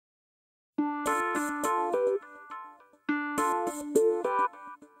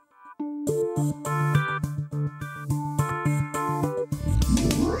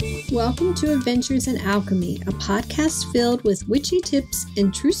welcome to Adventures in Alchemy, a podcast filled with witchy tips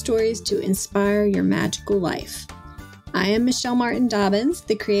and true stories to inspire your magical life. I am Michelle Martin Dobbins,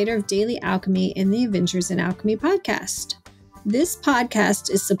 the creator of Daily Alchemy and the Adventures in Alchemy podcast. This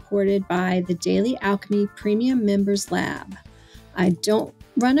podcast is supported by the Daily Alchemy Premium Members Lab. I don't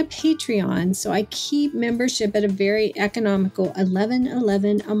run a Patreon, so I keep membership at a very economical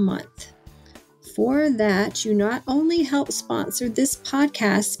 $11.11 a month. For that, you not only help sponsor this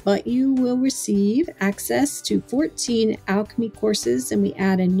podcast, but you will receive access to 14 alchemy courses, and we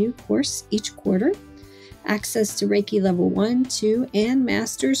add a new course each quarter, access to Reiki Level 1, 2, and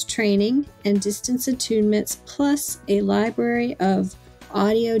Master's training and distance attunements, plus a library of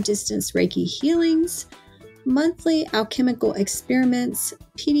audio distance Reiki healings, monthly alchemical experiments,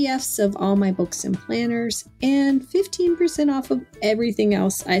 PDFs of all my books and planners, and 15% off of everything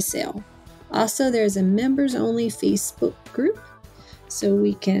else I sell. Also, there's a members-only Facebook group, so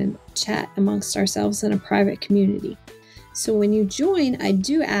we can chat amongst ourselves in a private community. So when you join, I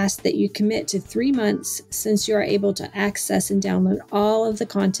do ask that you commit to 3 months, since you are able to access and download all of the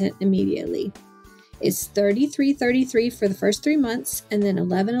content immediately. It's $33.33 for the first 3 months, and then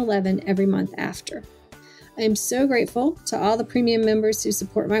 $11.11 every month after. I am so grateful to all the premium members who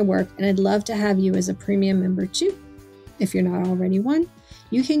support my work, and I'd love to have you as a premium member too. If you're not already one,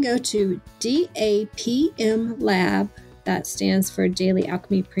 you can go to DAPM Lab, that stands for Daily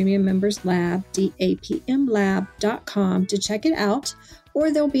Alchemy Premium Members Lab, dapmlab.com to check it out,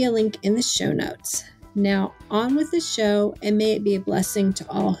 or there'll be a link in the show notes. Now, on with the show, and may it be a blessing to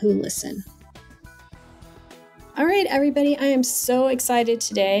all who listen. All right, everybody, I am so excited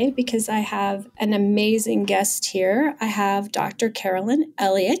today because I have an amazing guest here. I have Dr. Carolyn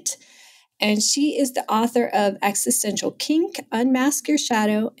Elliott, and she is the author of Existential Kink, Unmask Your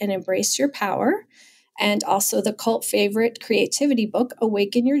Shadow and Embrace Your Power, and also the cult favorite creativity book,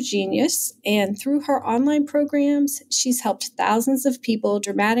 Awaken Your Genius. And through her online programs, she's helped thousands of people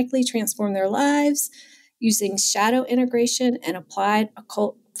dramatically transform their lives using shadow integration and applied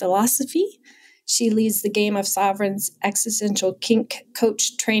occult philosophy. She leads the Game of Sovereign's Existential Kink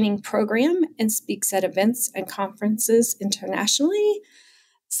Coach Training Program and speaks at events and conferences internationally.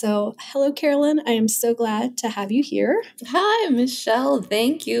 So, hello, Carolyn. I am so glad to have you here. Hi, Michelle.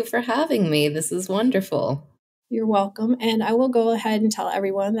 Thank you for having me. This is wonderful. You're welcome. And I will go ahead and tell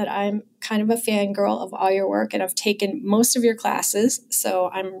everyone that I'm kind of a fangirl of all your work, and I've taken most of your classes. So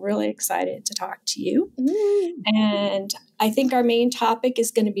I'm really excited to talk to you. And I think our main topic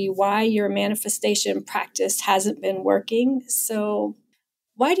is going to be why your manifestation practice hasn't been working. So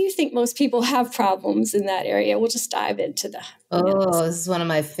why do you think most people have problems in that area? We'll just dive into the... This is one of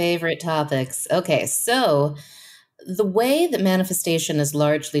my favorite topics. Okay, so the way that manifestation is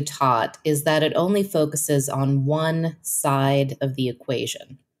largely taught is that it only focuses on one side of the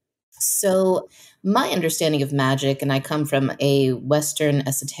equation. So my understanding of magic, and I come from a Western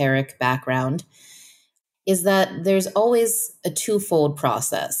esoteric background, is that there's always a twofold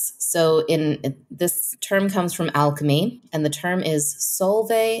process. So this term comes from alchemy, and the term is solve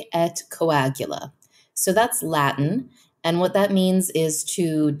et coagula. So that's Latin, and what that means is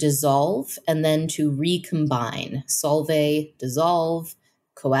to dissolve and then to recombine. Solve, dissolve,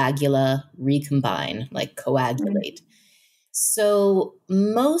 coagula, recombine, like coagulate. So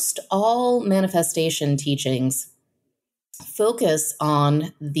most all manifestation teachings focus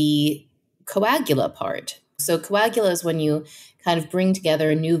on the coagula part. So coagula is when you kind of bring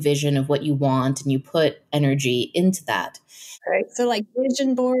together a new vision of what you want and you put energy into that. Right. So like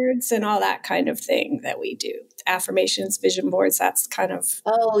vision boards and all that kind of thing that we do. Affirmations, vision boards, that's kind of...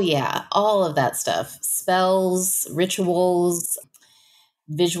 Oh, yeah. All of that stuff. Spells, rituals,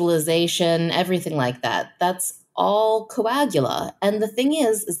 visualization, everything like that. That's all coagula. And the thing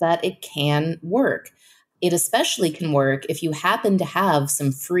is that it can work. It especially can work if you happen to have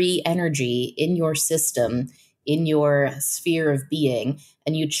some free energy in your system, in your sphere of being,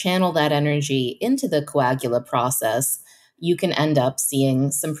 and you channel that energy into the coagula process. You can end up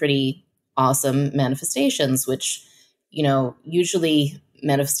seeing some pretty awesome manifestations, which, usually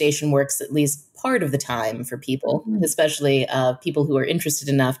manifestation works at least part of the time for people, especially people who are interested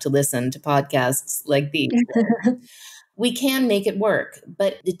enough to listen to podcasts like these. We can make it work,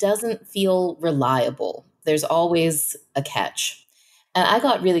 but it doesn't feel reliable. There's always a catch. And I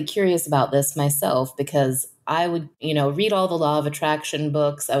got really curious about this myself because I would, read all the law of attraction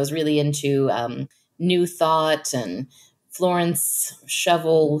books. I was really into New Thought and Florence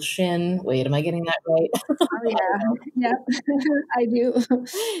Shovel Shin. Wait, am I getting that right? Oh, yeah. I do.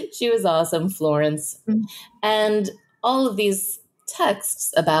 She was awesome, Florence. And all of these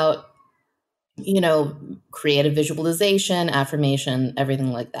texts about, creative visualization, affirmation,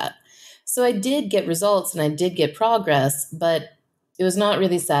 everything like that. So I did get results and I did get progress, but it was not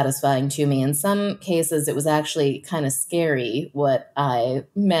really satisfying to me. In some cases, it was actually kind of scary what I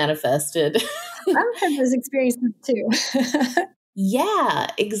manifested. I've had those experiences too. Yeah,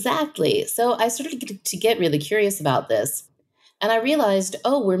 exactly. So I started to get really curious about this. And I realized,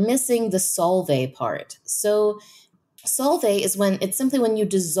 oh, we're missing the solve part. So solve is when it's simply when you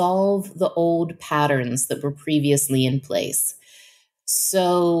dissolve the old patterns that were previously in place.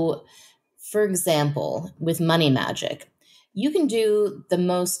 So, for example, with money magic, you can do the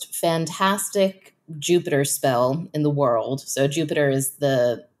most fantastic Jupiter spell in the world. So, Jupiter is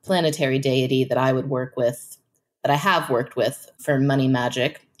the planetary deity that I would work with, that I have worked with for money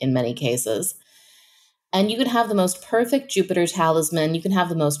magic in many cases. And you can have the most perfect Jupiter talisman. You can have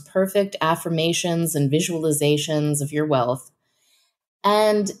the most perfect affirmations and visualizations of your wealth.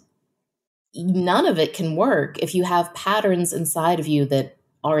 And none of it can work if you have patterns inside of you that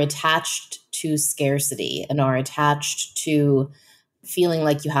are attached to scarcity and are attached to feeling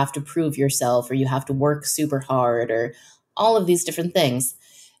like you have to prove yourself or you have to work super hard or all of these different things.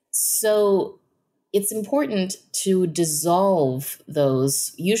 So it's important to dissolve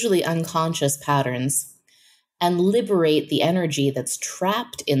those usually unconscious patterns and liberate the energy that's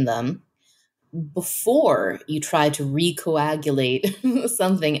trapped in them before you try to recoagulate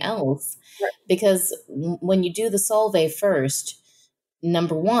something else. Because when you do the solve first,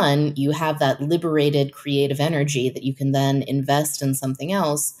 number one, you have that liberated creative energy that you can then invest in something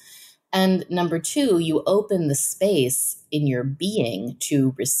else. And number two, you open the space in your being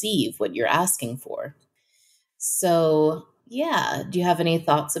to receive what you're asking for. So, yeah, do you have any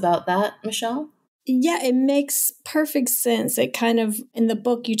thoughts about that, Michelle? Yeah, it makes perfect sense. It kind of, in the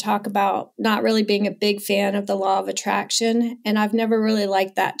book, you talk about not really being a big fan of the law of attraction. And I've never really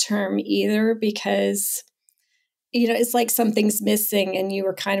liked that term either because, it's like something's missing. And you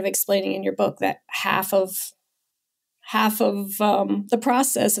were kind of explaining in your book that half of the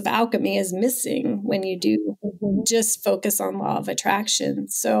process of alchemy is missing when you do just focus on law of attraction.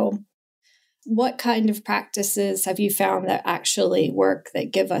 So what kind of practices have you found that actually work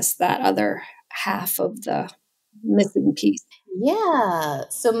that give us that other half of the missing piece? Yeah.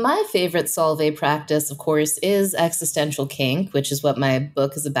 So my favorite solve practice, of course, is Existential Kink, which is what my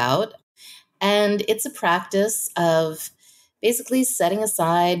book is about. And it's a practice of basically setting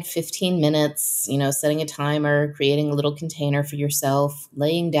aside 15 minutes, setting a timer, creating a little container for yourself,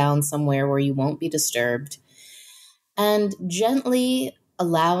 laying down somewhere where you won't be disturbed, and gently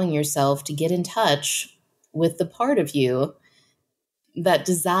allowing yourself to get in touch with the part of you that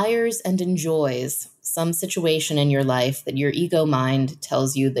desires and enjoys some situation in your life that your ego mind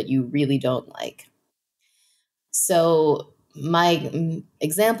tells you that you really don't like. So my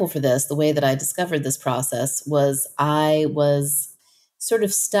example for this, the way that I discovered this process was I was sort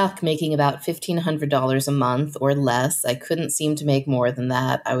of stuck making about $1,500 a month or less. I couldn't seem to make more than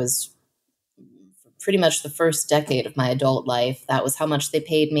that. I was pretty much the first decade of my adult life. That was how much they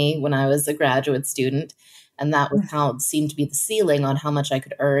paid me when I was a graduate student. And that was how it seemed to be the ceiling on how much I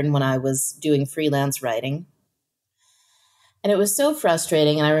could earn when I was doing freelance writing. And it was so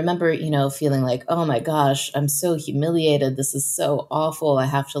frustrating. And I remember, feeling like, oh my gosh, I'm so humiliated. This is so awful. I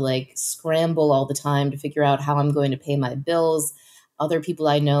have to scramble all the time to figure out how I'm going to pay my bills. Other people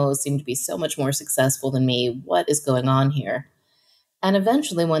I know seem to be so much more successful than me. What is going on here? And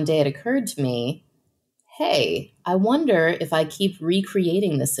eventually one day it occurred to me, hey, I wonder if I keep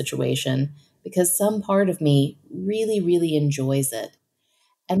recreating this situation because some part of me really, really enjoys it.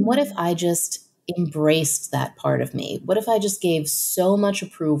 And what if I just embraced that part of me? What if I just gave so much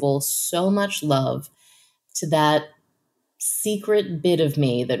approval, so much love to that secret bit of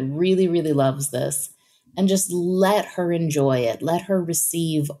me that really, really loves this and just let her enjoy it? Let her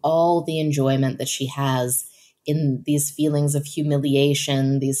receive all the enjoyment that she has in these feelings of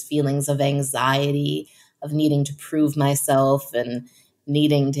humiliation, these feelings of anxiety, of needing to prove myself and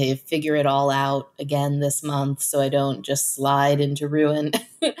needing to figure it all out again this month so I don't just slide into ruin.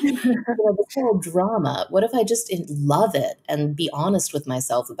 This whole drama. What if I just love it and be honest with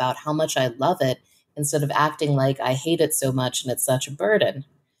myself about how much I love it instead of acting like I hate it so much and it's such a burden?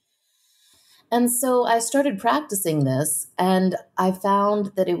 And so I started practicing this and I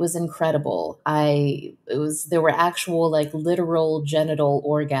found that it was incredible. There were actual literal genital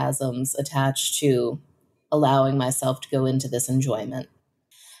orgasms attached to allowing myself to go into this enjoyment.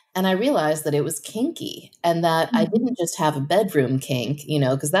 And I realized that it was kinky and that I didn't just have a bedroom kink,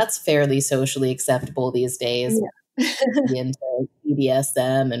 because that's fairly socially acceptable these days. Yeah. Into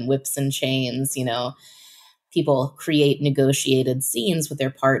BDSM and whips and chains, people create negotiated scenes with their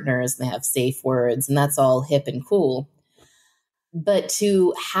partners and they have safe words and that's all hip and cool. But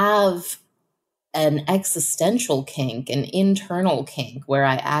to have an existential kink, an internal kink, where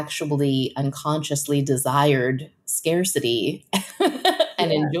I actually unconsciously desired scarcity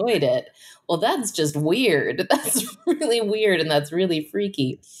and Yeah. enjoyed it, well, that's just weird. That's really weird and that's really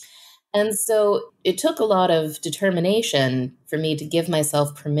freaky. And so it took a lot of determination for me to give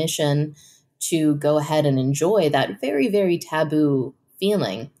myself permission to go ahead and enjoy that very, very taboo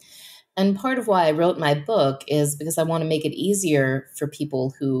feeling. And part of why I wrote my book is because I want to make it easier for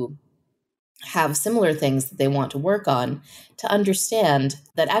people who have similar things that they want to work on to understand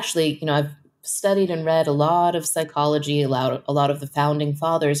that actually, I've studied and read a lot of psychology, a lot of the founding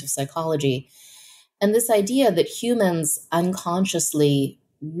fathers of psychology, and this idea that humans unconsciously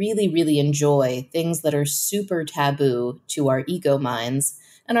really, really enjoy things that are super taboo to our ego minds.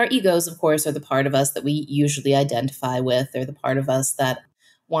 And our egos, of course, are the part of us that we usually identify with. They're the part of us that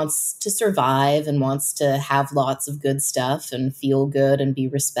wants to survive and wants to have lots of good stuff and feel good and be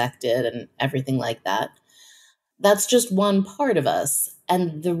respected and everything like that. That's just one part of us.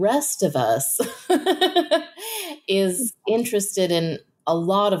 And the rest of us is interested in a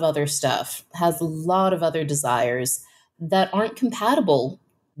lot of other stuff, has a lot of other desires that aren't compatible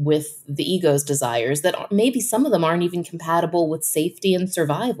with the ego's desires, maybe some of them aren't even compatible with safety and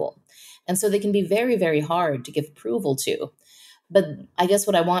survival. And so they can be very, very hard to give approval to. But I guess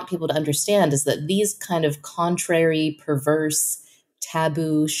what I want people to understand is that these kind of contrary, perverse,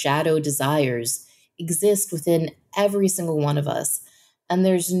 taboo, shadow desires exist within every single one of us. And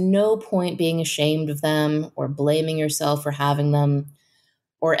there's no point being ashamed of them or blaming yourself for having them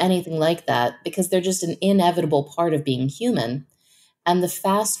or anything like that, because they're just an inevitable part of being human. And the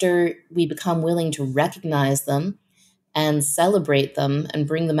faster we become willing to recognize them and celebrate them and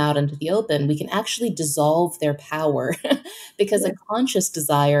bring them out into the open, we can actually dissolve their power because Yeah. a conscious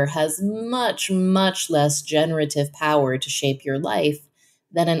desire has much, much less generative power to shape your life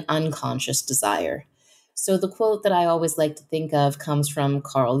than an unconscious desire. So the quote that I always like to think of comes from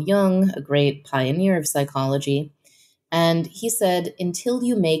Carl Jung, a great pioneer of psychology. And he said, "Until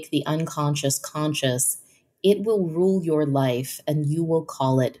you make the unconscious conscious, it will rule your life and you will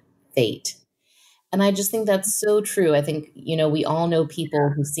call it fate." And I just think that's so true. I think, we all know people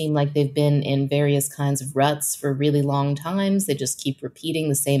who seem like they've been in various kinds of ruts for really long times. They just keep repeating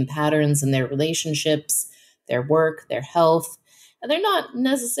the same patterns in their relationships, their work, their health. And they're not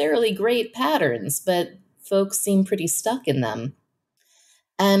necessarily great patterns, but folks seem pretty stuck in them.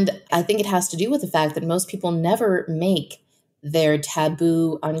 And I think it has to do with the fact that most people never make their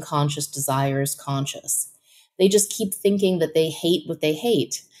taboo, unconscious desires conscious. They just keep thinking that they hate what they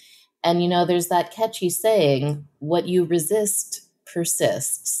hate. And, there's that catchy saying, what you resist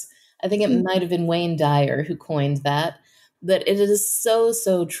persists. I think it might have been Wayne Dyer who coined that, but it is so,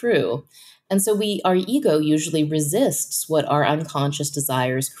 so true. And so our ego usually resists what our unconscious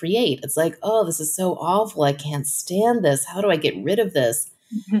desires create. It's like, oh, this is so awful. I can't stand this. How do I get rid of this?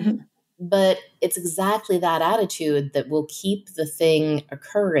 But it's exactly that attitude that will keep the thing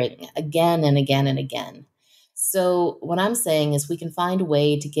occurring again and again and again. So what I'm saying is we can find a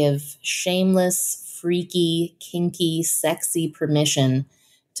way to give shameless, freaky, kinky, sexy permission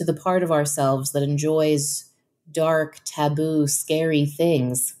to the part of ourselves that enjoys dark, taboo, scary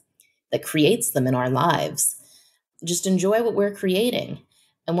things, that creates them in our lives. Just enjoy what we're creating.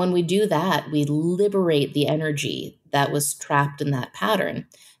 And when we do that, we liberate the energy that was trapped in that pattern.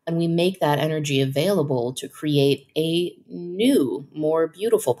 And we make that energy available to create a new, more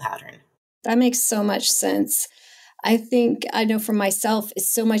beautiful pattern. That makes so much sense. I know for myself,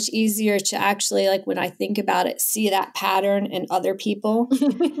 it's so much easier to actually, like when I think about it, see that pattern in other people. You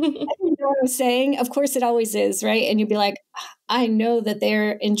know what I'm saying? Of course, it always is, right? And you'd be like, I know that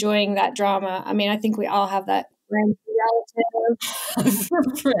they're enjoying that drama. I mean, I think we all have that friend relative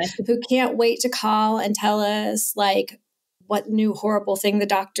who can't wait to call and tell us, like, what new horrible thing the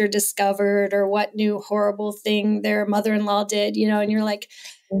doctor discovered or what new horrible thing their mother-in-law did, and you're like,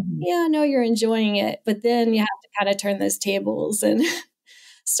 yeah, no, you're enjoying it. But then you have to kind of turn those tables and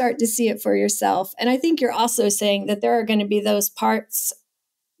start to see it for yourself. And I think you're also saying that there are going to be those parts,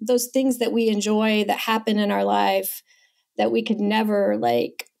 those things that we enjoy that happen in our life that we could never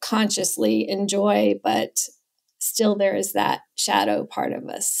like consciously enjoy, but still there is that shadow part of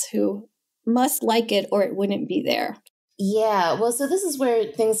us who must like it or it wouldn't be there. Yeah, well, so this is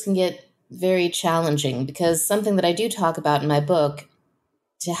where things can get very challenging, because something that I do talk about in my book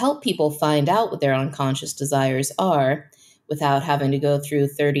to help people find out what their unconscious desires are without having to go through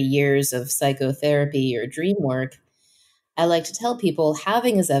 30 years of psychotherapy or dream work, I like to tell people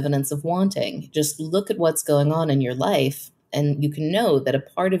having is evidence of wanting. Just look at what's going on in your life, and you can know that a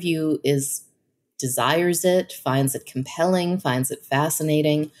part of you is desires it, finds it compelling, finds it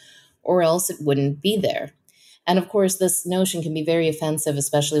fascinating, or else it wouldn't be there. And of course, this notion can be very offensive,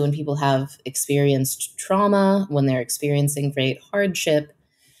 especially when people have experienced trauma, when they're experiencing great hardship.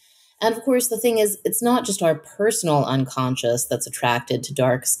 And of course, the thing is, it's not just our personal unconscious that's attracted to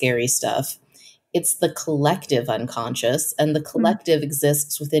dark, scary stuff. It's the collective unconscious, and the collective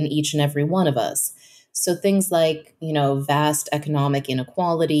exists within each and every one of us. So things like, vast economic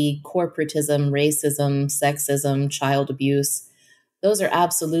inequality, corporatism, racism, sexism, child abuse, those are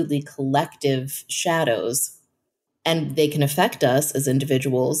absolutely collective shadows. And they can affect us as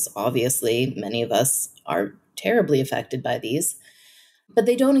individuals. Obviously, many of us are terribly affected by these, but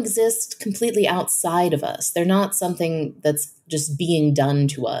they don't exist completely outside of us. They're not something that's just being done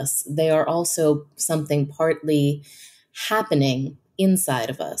to us. They are also something partly happening inside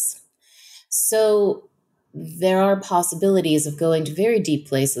of us. So there are possibilities of going to very deep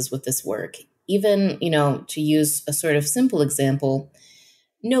places with this work. Even, to use a sort of simple example,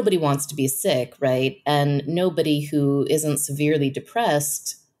 nobody wants to be sick, right? And nobody who isn't severely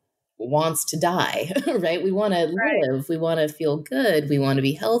depressed wants to die, right? We want to live, we want to feel good, we want to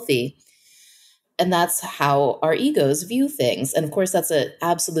be healthy. And that's how our egos view things. And of course, that's an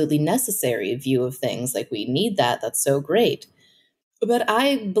absolutely necessary view of things. Like, we need that. That's so great. But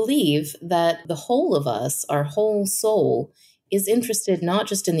I believe that the whole of us, our whole soul, is interested not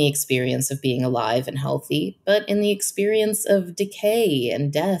just in the experience of being alive and healthy, but in the experience of decay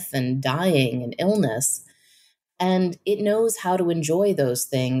and death and dying and illness. And it knows how to enjoy those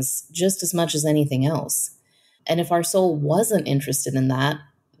things just as much as anything else. And if our soul wasn't interested in that,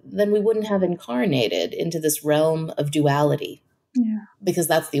 then we wouldn't have incarnated into this realm of duality. Yeah. Because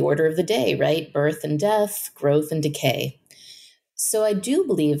that's the order of the day, right? Birth and death, growth and decay. So I do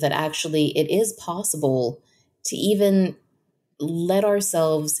believe that actually it is possible to even let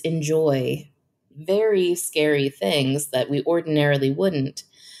ourselves enjoy very scary things that we ordinarily wouldn't,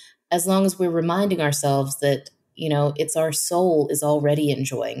 as long as we're reminding ourselves that, it's our soul is already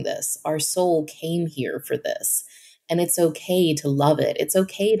enjoying this. Our soul came here for this, and it's okay to love it. It's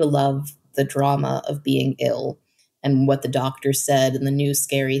okay to love the drama of being ill and what the doctor said and the new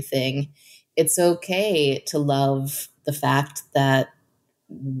scary thing. It's okay to love the fact that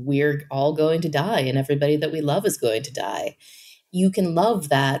we're all going to die and everybody that we love is going to die. You can love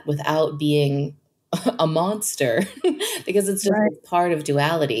that without being a monster because it's just part of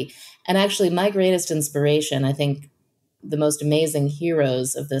duality. And actually, my greatest inspiration, I think the most amazing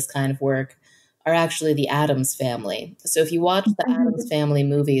heroes of this kind of work are actually the Addams family. So if you watch the Addams family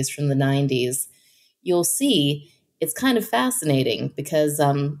movies from the 90s, you'll see it's kind of fascinating because,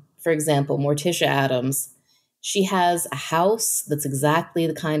 for example, Morticia Addams, she has a house that's exactly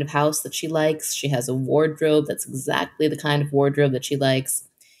the kind of house that she likes. She has a wardrobe that's exactly the kind of wardrobe that she likes.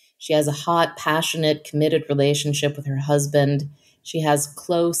 She has a hot, passionate, committed relationship with her husband. She has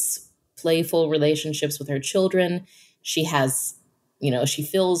close, playful relationships with her children. She has, she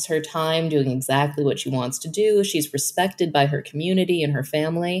fills her time doing exactly what she wants to do. She's respected by her community and her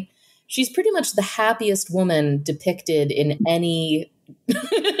family. She's pretty much the happiest woman depicted in anything,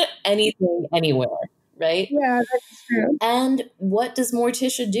 anywhere, right? Yeah, that's true. And what does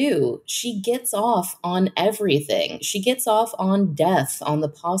Morticia do? She gets off on everything. She gets off on death, on the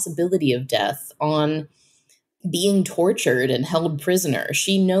possibility of death, on being tortured and held prisoner.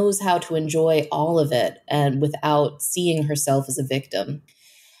 She knows how to enjoy all of it and without seeing herself as a victim.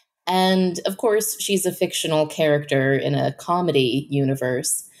 And of course, she's a fictional character in a comedy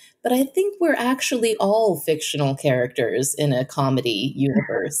universe. But I think we're actually all fictional characters in a comedy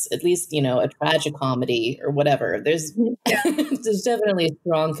universe, at least, a tragic comedy or whatever. There's there's definitely a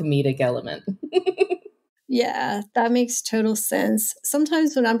strong comedic element. Yeah, that makes total sense.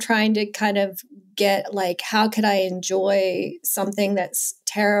 Sometimes when I'm trying to kind of get like, how could I enjoy something that's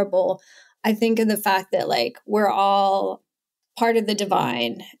terrible? I think of the fact that like we're all part of the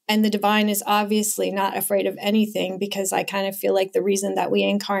divine, and the divine is obviously not afraid of anything, because I kind of feel like the reason that we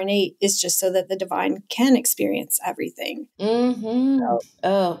incarnate is just so that the divine can experience everything. Mm-hmm. So,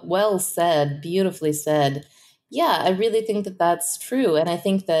 Oh, well said. Beautifully said. Yeah, I really think that that's true. And I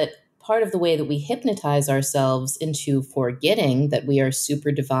think that part of the way that we hypnotize ourselves into forgetting that we are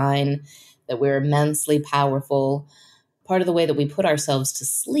super divine, that we're immensely powerful, part of the way that we put ourselves to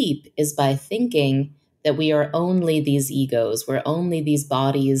sleep is by thinking that we are only these egos, we're only these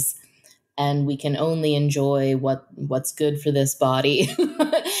bodies, and we can only enjoy what's good for this body.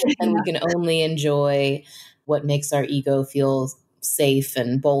 And we can only enjoy what makes our ego feel safe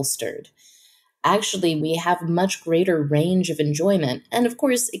and bolstered. Actually, we have much greater range of enjoyment. And of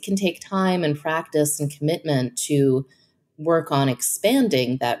course, it can take time and practice and commitment to work on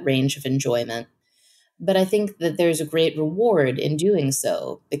expanding that range of enjoyment. But I think that there's a great reward in doing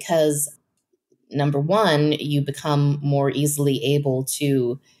so because, number one, you become more easily able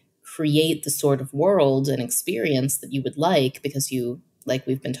to create the sort of world and experience that you would like because you, like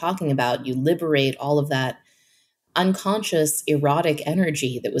we've been talking about, you liberate all of that unconscious erotic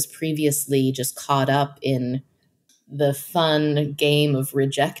energy that was previously just caught up in the fun game of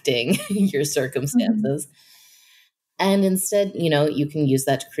rejecting your circumstances. And instead, you can use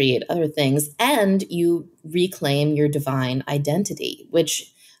that to create other things and you reclaim your divine identity,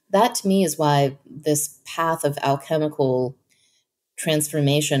 which that to me is why this path of alchemical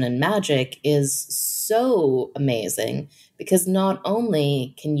transformation and magic is so amazing, because not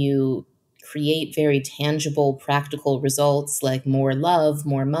only can you create very tangible, practical results like more love,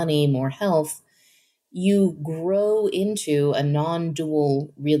 more money, more health, you grow into a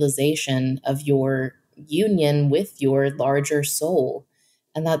non-dual realization of your union with your larger soul.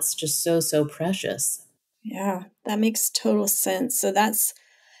 And that's just so, so precious. Yeah, that makes total sense. So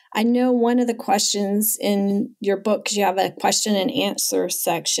I know one of the questions in your book, because you have a question and answer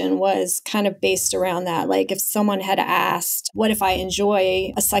section, was kind of based around that. Like if someone had asked, what if I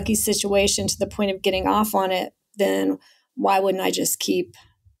enjoy a sucky situation to the point of getting off on it, then why wouldn't I just keep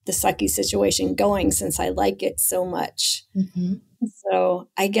the sucky situation going since I like it so much? Mm-hmm. So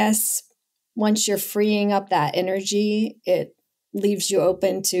I guess once you're freeing up that energy, it leaves you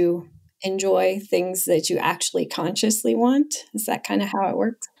open to enjoy things that you actually consciously want. Is that kind of how it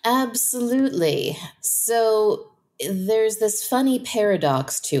works? Absolutely. So there's this funny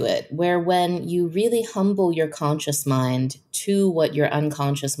paradox to it where when you really humble your conscious mind to what your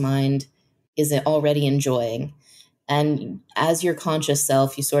unconscious mind is already enjoying, and as your conscious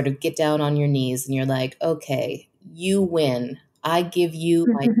self, you sort of get down on your knees and you're like, okay, you win. I give you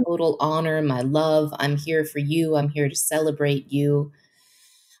my total honor, my love. I'm here for you. I'm here to celebrate you.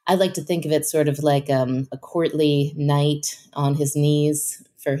 I like to think of it sort of like a courtly knight on his knees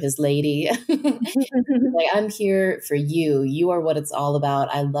for his lady. Like, I'm here for you. You are what it's all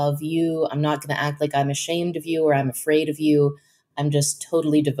about. I love you. I'm not going to act like I'm ashamed of you or I'm afraid of you. I'm just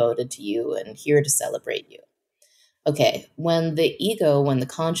totally devoted to you and here to celebrate you. Okay, when the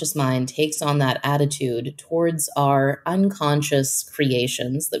conscious mind takes on that attitude towards our unconscious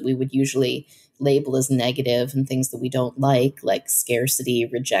creations that we would usually label as negative and things that we don't like scarcity,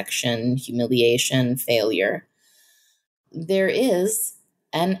 rejection, humiliation, failure, there is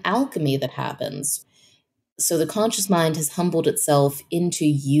an alchemy that happens. So the conscious mind has humbled itself into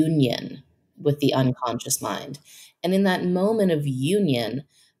union with the unconscious mind. And in that moment of union,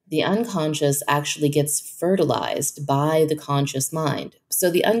 the unconscious actually gets fertilized by the conscious mind. So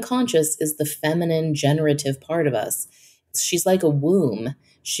the unconscious is the feminine generative part of us. She's like a womb.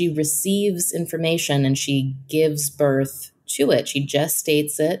 She receives information and she gives birth to it. She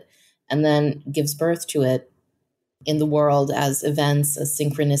gestates it and then gives birth to it in the world as events, as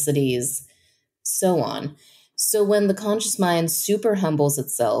synchronicities, so on. So when the conscious mind super humbles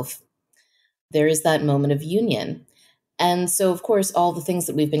itself, there is that moment of union. And so, of course, all the things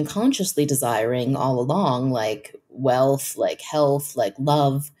that we've been consciously desiring all along, like wealth, like health, like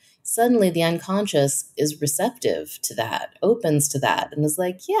love, suddenly the unconscious is receptive to that, opens to that, and is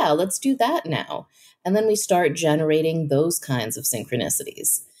like, yeah, let's do that now. And then we start generating those kinds of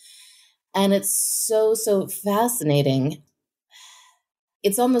synchronicities. And it's so, so fascinating.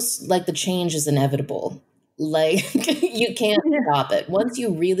 It's almost like the change is inevitable. Like you can't stop it. Once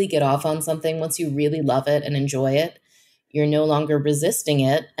you really get off on something, once you really love it and enjoy it, you're no longer resisting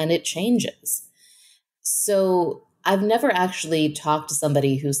it and it changes. So I've never actually talked to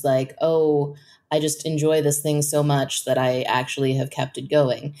somebody who's like, oh, I just enjoy this thing so much that I actually have kept it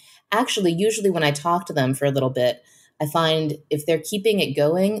going. Actually, usually when I talk to them for a little bit, I find if they're keeping it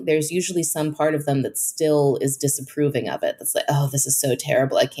going, there's usually some part of them that still is disapproving of it. That's like, oh, this is so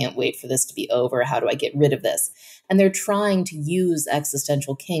terrible. I can't wait for this to be over. How do I get rid of this? And they're trying to use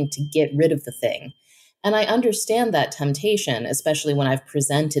existential kink to get rid of the thing. And I understand that temptation, especially when I've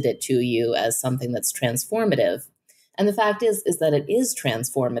presented it to you as something that's transformative. And the fact is that it is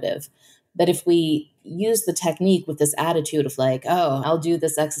transformative. But if we use the technique with this attitude of like, oh, I'll do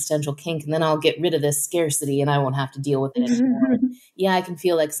this existential kink and then I'll get rid of this scarcity and I won't have to deal with it anymore. Yeah, I can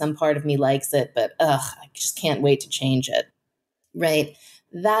feel like some part of me likes it, but I just can't wait to change it. Right?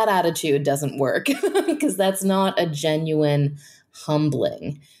 That attitude doesn't work because that's not a genuine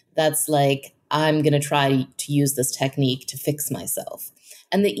humbling. That's like, I'm going to try to use this technique to fix myself.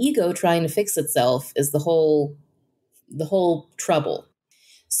 And the ego trying to fix itself is the whole trouble.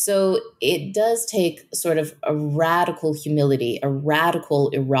 So it does take sort of a radical humility, a radical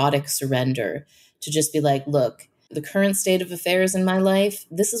erotic surrender to just be like, look, the current state of affairs in my life,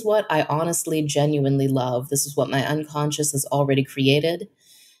 this is what I honestly, genuinely love. This is what my unconscious has already created.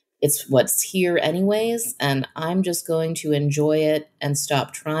 It's what's here anyways, and I'm just going to enjoy it and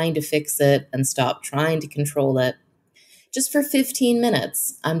stop trying to fix it and stop trying to control it. Just for 15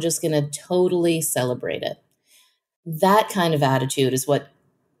 minutes, I'm just going to totally celebrate it. That kind of attitude is what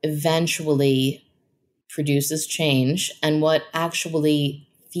eventually produces change and what actually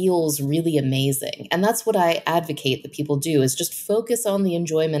feels really amazing. And that's what I advocate that people do, is just focus on the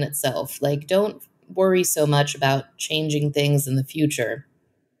enjoyment itself. Like, don't worry so much about changing things in the future.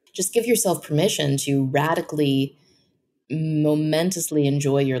 Just give yourself permission to radically, momentously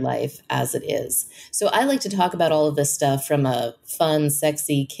enjoy your life as it is. So I like to talk about all of this stuff from a fun,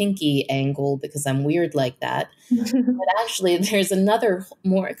 sexy, kinky angle because I'm weird like that. But actually, there's another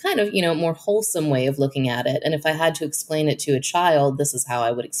more kind of, more wholesome way of looking at it. And if I had to explain it to a child, this is how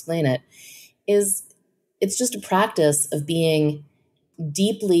I would explain it, is it's just a practice of being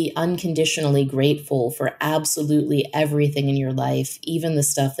deeply, unconditionally grateful for absolutely everything in your life, even the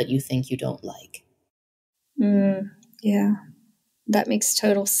stuff that you think you don't like. Yeah, that makes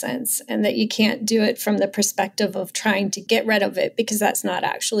total sense. And that you can't do it from the perspective of trying to get rid of it, because that's not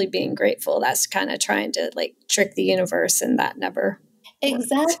actually being grateful. That's kind of trying to like trick the universe, and that never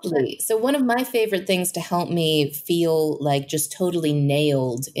Exactly. So one of my favorite things to help me feel like just totally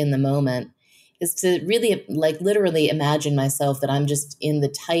nailed in the moment is to really, like, literally imagine myself that I'm just in the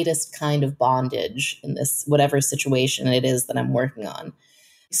tightest kind of bondage in this whatever situation it is that I'm working on.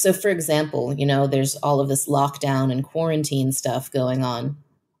 So for example, there's all of this lockdown and quarantine stuff going on.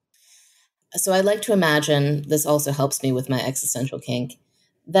 So I like to imagine, this also helps me with my existential kink,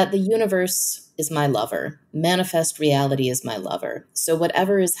 that the universe is my lover. Manifest reality is my lover. So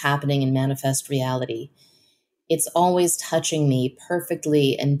whatever is happening in manifest reality, it's always touching me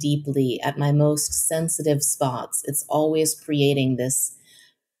perfectly and deeply at my most sensitive spots. It's always creating this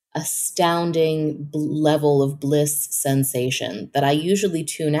astounding level of bliss sensation that I usually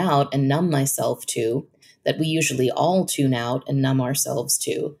tune out and numb myself to, that we usually all tune out and numb ourselves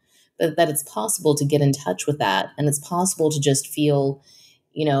to, but that it's possible to get in touch with that. And it's possible to just feel,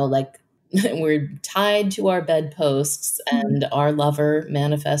 like we're tied to our bedposts and our lover,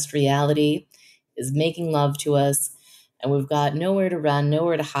 manifest reality, is making love to us. And we've got nowhere to run,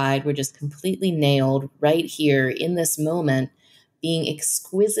 nowhere to hide. We're just completely nailed right here in this moment, being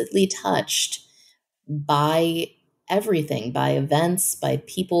exquisitely touched by everything, by events, by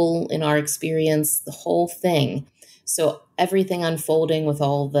people in our experience, the whole thing. So everything unfolding with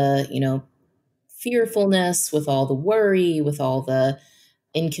all the, fearfulness, with all the worry, with all the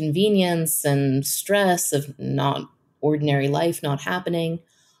inconvenience and stress of not ordinary life not happening.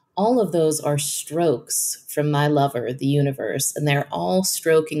 All of those are strokes from my lover, the universe, and they're all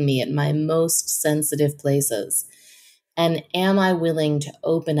stroking me at my most sensitive places. And am I willing to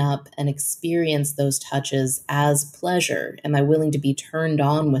open up and experience those touches as pleasure? Am I willing to be turned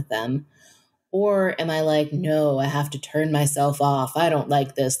on with them? Or am I like, no, I have to turn myself off. I don't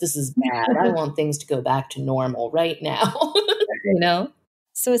like this. This is bad. I want things to go back to normal right now.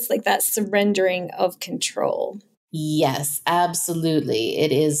 So it's like that surrendering of control. Yes, absolutely.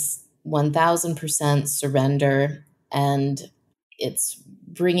 It is 1000% surrender. And it's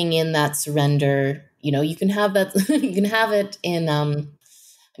bringing in that surrender. You can have that, you can have it in,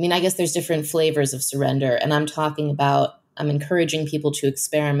 I guess there's different flavors of surrender. And I'm encouraging people to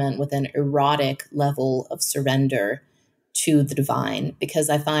experiment with an erotic level of surrender to the divine, because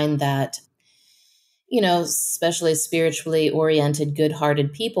I find that, especially spiritually oriented,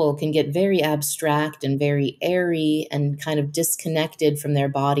 good-hearted people can get very abstract and very airy and kind of disconnected from their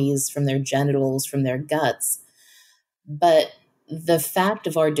bodies, from their genitals, from their guts. But the fact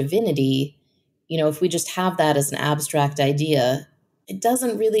of our divinity, if we just have that as an abstract idea, it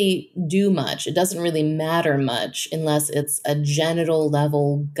doesn't really do much. It doesn't really matter much unless it's a genital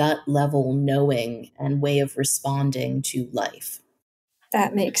level, gut level knowing and way of responding to life.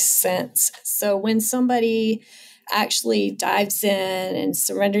 That makes sense. So when somebody actually dives in and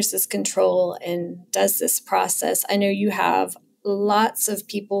surrenders this control and does this process, I know you have lots of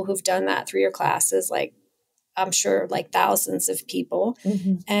people who've done that through your classes, like I'm sure like thousands of people.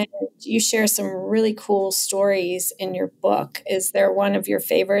 Mm-hmm. And you share some really cool stories in your book. Is there one of your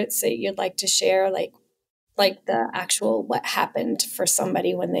favorites that you'd like to share, like the actual what happened for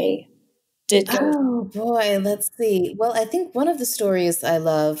somebody when they did go? Oh boy, let's see. Well, I think one of the stories I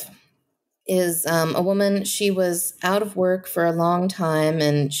love is a woman. She was out of work for a long time,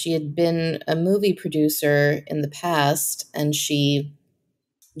 and she had been a movie producer in the past, and she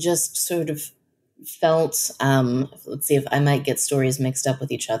just sort of felt, let's see if I might get stories mixed up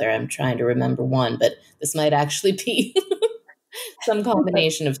with each other. I'm trying to remember one, but this might actually be some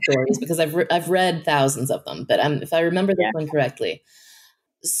combination of stories because I've read thousands of them, but if I remember this one correctly.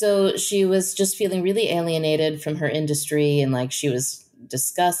 So she was just feeling really alienated from her industry, and like she was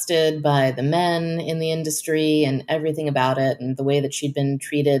disgusted by the men in the industry and everything about it and the way that she'd been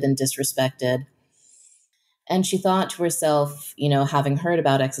treated and disrespected. And she thought to herself, having heard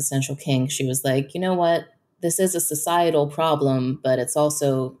about existential kink, she was like, you know what? This is a societal problem, but it's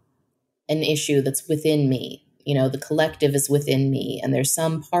also an issue that's within me. The collective is within me, and there's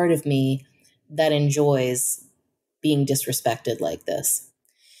some part of me that enjoys being disrespected like this.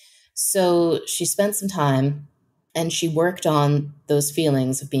 So she spent some time and she worked on those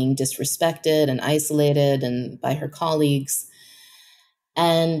feelings of being disrespected and isolated and by her colleagues.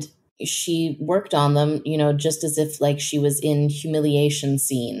 And she worked on them, just as if like she was in humiliation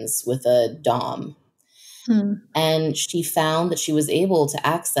scenes with a dom. And she found that she was able to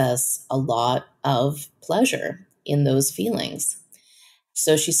access a lot of pleasure in those feelings.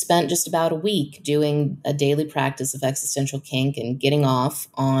 So she spent just about a week doing a daily practice of existential kink and getting off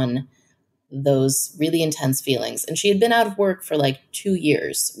on those really intense feelings. And she had been out of work for like 2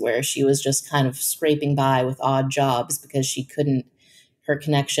 years, where she was just kind of scraping by with odd jobs because her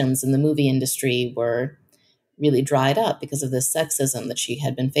connections in the movie industry were really dried up because of this sexism that she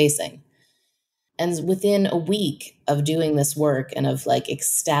had been facing. And within a week of doing this work and of like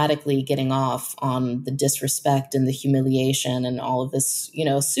ecstatically getting off on the disrespect and the humiliation and all of this,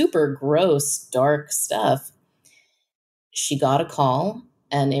 super gross, dark stuff, she got a call,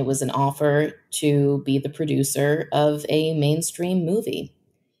 and it was an offer to be the producer of a mainstream movie.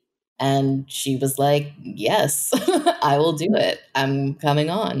 And she was like, yes, I will do it. I'm coming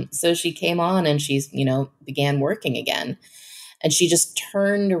on. So she came on and she, began working again. And she just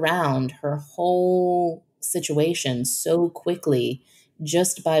turned around her whole situation so quickly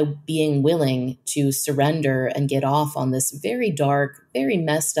just by being willing to surrender and get off on this very dark, very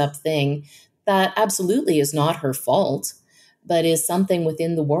messed up thing that absolutely is not her fault, but is something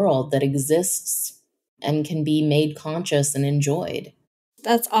within the world that exists and can be made conscious and enjoyed.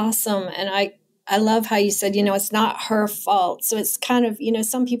 That's awesome. And I love how you said, it's not her fault. So it's kind of,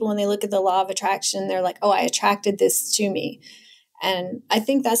 some people, when they look at the law of attraction, they're like, oh, I attracted this to me. And I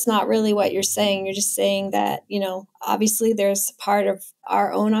think that's not really what you're saying. You're just saying that, obviously there's part of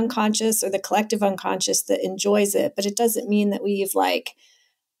our own unconscious or the collective unconscious that enjoys it, but it doesn't mean that we've like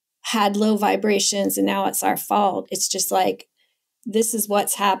had low vibrations and now it's our fault. It's just like, this is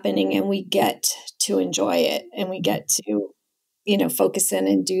what's happening and we get to enjoy it and we get to, focus in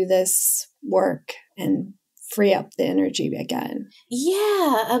and do this work and free up the energy again.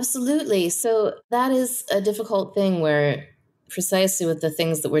 Yeah, absolutely. So that is a difficult thing where precisely with the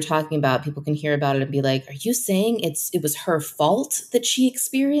things that we're talking about, people can hear about it and be like, are you saying it was her fault that she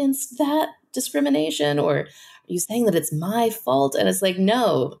experienced that discrimination? Or are you saying that it's my fault? And it's like,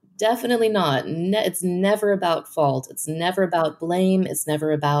 no, definitely not. It's never about fault. It's never about blame. It's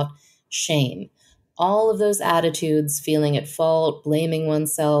never about shame. All of those attitudes, feeling at fault, blaming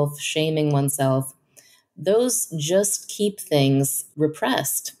oneself, shaming oneself, those just keep things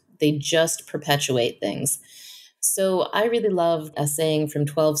repressed. They just perpetuate things. So I really love a saying from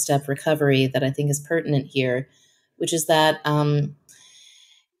 12-Step Recovery that I think is pertinent here, which is that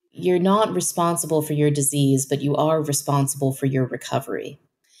you're not responsible for your disease, but you are responsible for your recovery.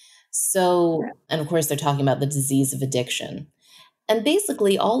 So, and of course, they're talking about the disease of addiction. And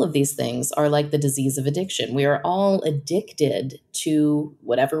basically, all of these things are like the disease of addiction. We are all addicted to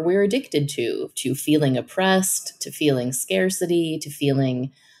whatever we're addicted to feeling oppressed, to feeling scarcity, to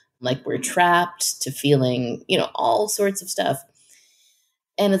feeling like we're trapped, to feeling, all sorts of stuff.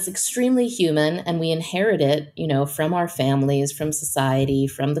 And it's extremely human, and we inherit it, from our families, from society,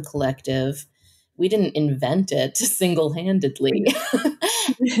 from the collective. We didn't invent it single-handedly.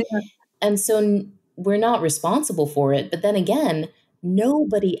 And so we're not responsible for it. But then again,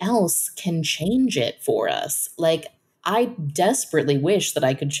 nobody else can change it for us. Like, I desperately wish that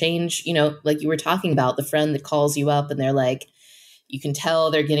I could change, like you were talking about, the friend that calls you up and they're like, you can tell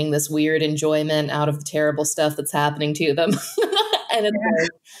they're getting this weird enjoyment out of the terrible stuff that's happening to them. And it's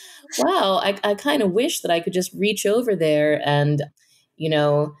like, wow, I kind of wish that I could just reach over there and,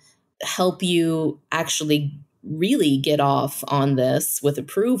 help you actually really get off on this with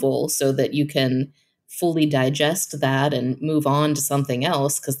approval so that you can fully digest that and move on to something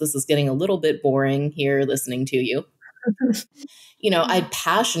else, because this is getting a little bit boring here listening to you. I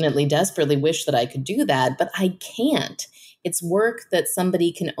passionately, desperately wish that I could do that, but I can't. It's work that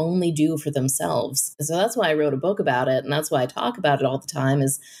somebody can only do for themselves. So that's why I wrote a book about it. And that's why I talk about it all the time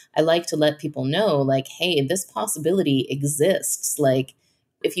is I like to let people know, like, hey, this possibility exists. Like,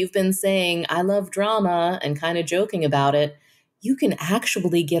 if you've been saying, I love drama and kind of joking about it, you can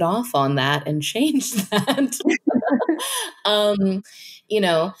actually get off on that and change that. um, you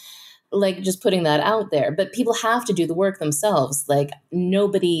know, like just putting that out there, but people have to do the work themselves. Like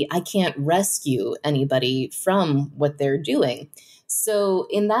I can't rescue anybody from what they're doing. So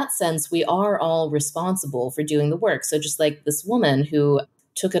in that sense, we are all responsible for doing the work. So just like this woman who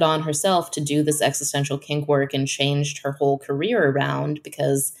took it on herself to do this existential kink work and changed her whole career around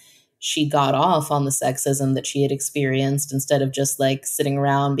because she got off on the sexism that she had experienced instead of just like sitting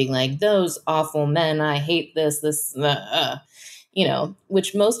around being like, those awful men, I hate this,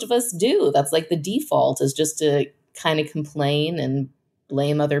 which most of us do. That's like the default is just to kind of complain and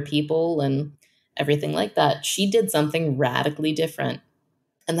blame other people and everything like that. She did something radically different,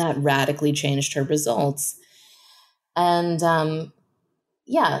 and that radically changed her results. And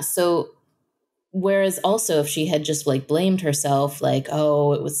so whereas also if she had just like blamed herself, like,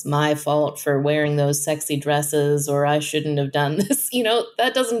 oh, it was my fault for wearing those sexy dresses, or I shouldn't have done this,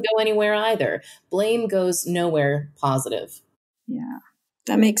 that doesn't go anywhere either. Blame goes nowhere positive. Yeah,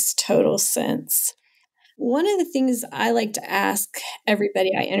 that makes total sense. One of the things I like to ask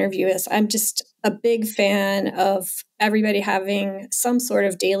everybody I interview is I'm just a big fan of everybody having some sort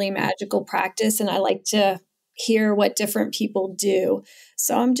of daily magical practice, and I like to hear what different people do.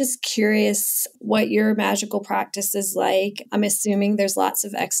 So I'm just curious what your magical practice is like. I'm assuming there's lots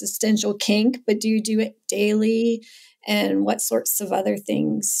of existential kink, but do you do it daily? And what sorts of other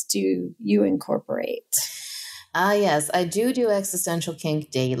things do you incorporate? Yes, I do existential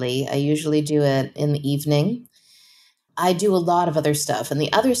kink daily. I usually do it in the evening. I do a lot of other stuff, and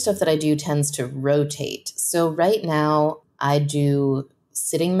the other stuff that I do tends to rotate. So right now I do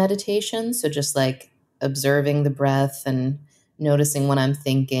sitting meditation. So just like observing the breath and noticing when I'm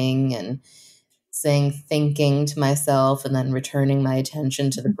thinking and saying thinking to myself and then returning my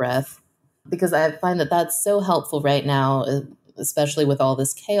attention to the breath. Because I find that that's so helpful right now, especially with all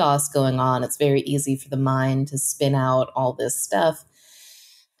this chaos going on. It's very easy for the mind to spin out all this stuff.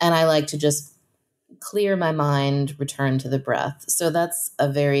 And I like to just clear my mind, return to the breath. So that's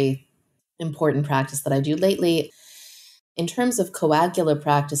a very important practice that I do lately. In terms of coagular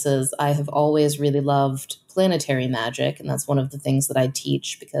practices, I have always really loved planetary magic. And that's one of the things that I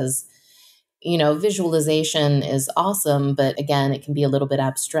teach because, visualization is awesome, but again, it can be a little bit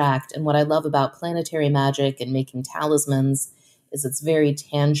abstract. And what I love about planetary magic and making talismans is it's very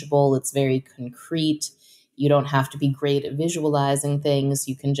tangible, it's very concrete. You don't have to be great at visualizing things.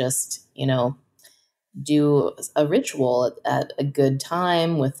 You can just, do a ritual at a good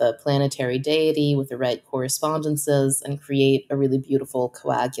time with a planetary deity with the right correspondences and create a really beautiful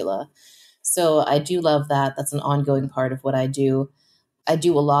coagula. So I do love that. That's an ongoing part of what I do. I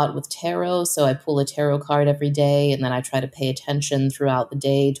do a lot with tarot. So I pull a tarot card every day and then I try to pay attention throughout the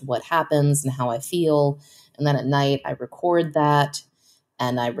day to what happens and how I feel. And then at night I record that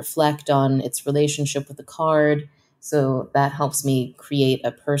and I reflect on its relationship with the card. So that helps me create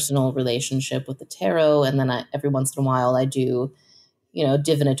a personal relationship with the tarot. And then every once in a while I do,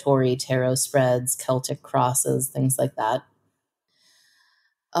 divinatory tarot spreads, Celtic crosses, things like that.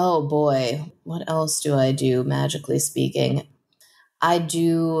 Oh boy, what else do I do, magically speaking? I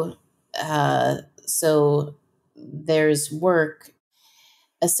do, so there's work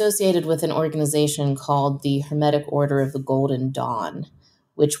associated with an organization called the Hermetic Order of the Golden Dawn,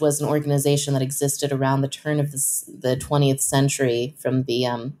 which was an organization that existed around the turn of the 20th century, from the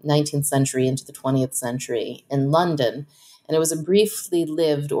 19th century into the 20th century in London. And it was a briefly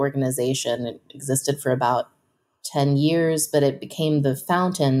lived organization. It existed for about 10 years, but it became the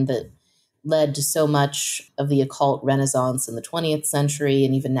fountain that led to so much of the occult renaissance in the 20th century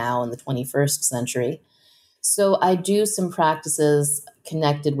and even now in the 21st century. So I do some practices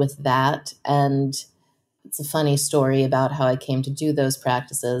connected with that. And it's a funny story about how I came to do those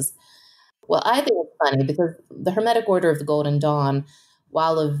practices. Well, I think it's funny because the Hermetic Order of the Golden Dawn,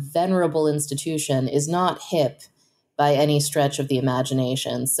 while a venerable institution, is not hip by any stretch of the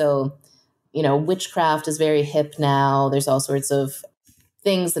imagination. So, witchcraft is very hip now. There's all sorts of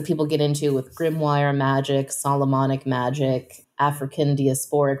things that people get into with grimoire magic, Solomonic magic, African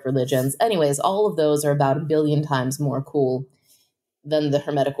diasporic religions. Anyways, all of those are about 1 billion times more cool than the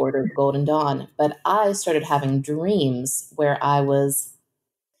Hermetic Order of the Golden Dawn. But I started having dreams where I was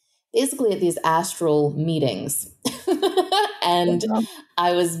basically at these astral meetings. And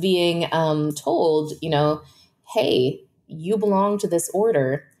I was being told, hey, you belong to this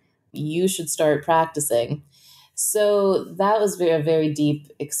order. You should start practicing. So that was a very deep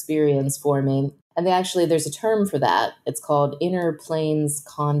experience for me. And there's a term for that. It's called inner planes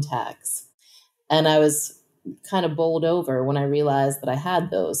contacts. And I was kind of bowled over when I realized that I had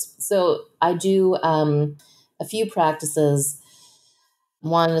those. So I do a few practices.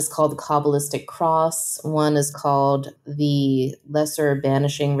 One is called the Kabbalistic Cross. One is called the Lesser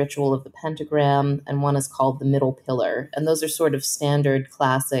Banishing Ritual of the Pentagram. And one is called the Middle Pillar. And those are sort of standard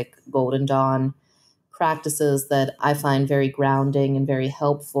classic Golden Dawn practices that I find very grounding and very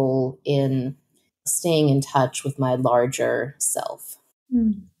helpful in staying in touch with my larger self.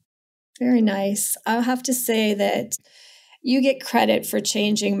 Very nice. I'll have to say that you get credit for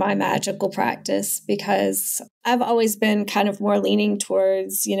changing my magical practice, because I've always been kind of more leaning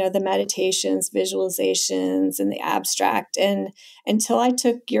towards, the meditations, visualizations, and the abstract. And until I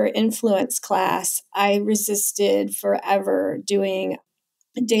took your influence class, I resisted forever doing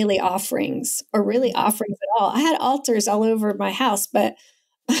daily offerings, or really offerings at all. I had altars all over my house, but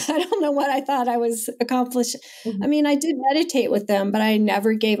I don't know what I thought I was accomplishing. Mm-hmm. I mean, I did meditate with them, but I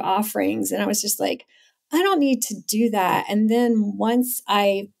never gave offerings. And I was just like, I don't need to do that. And then once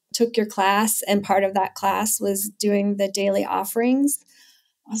I took your class, and part of that class was doing the daily offerings,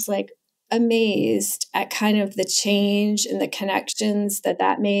 I was like amazed at kind of the change and the connections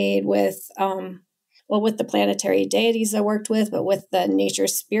that made with, with the planetary deities I worked with, but with the nature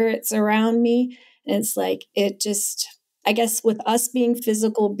spirits around me. And it's like, I guess with us being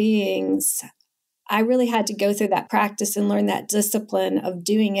physical beings, I really had to go through that practice and learn that discipline of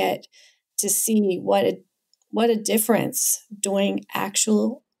doing it to see what a difference doing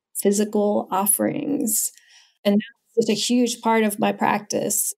actual physical offerings. And that's such a huge part of my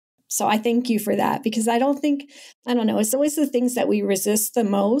practice. So I thank you for that, because I don't know, it's always the things that we resist the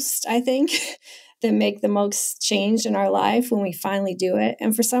most, I think, that make the most change in our life when we finally do it.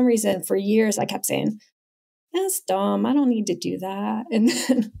 And for some reason, for years, I kept saying, that's dumb. I don't need to do that. And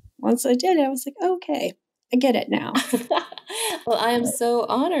then once I did it, I was like, okay, I get it now. Well, I am so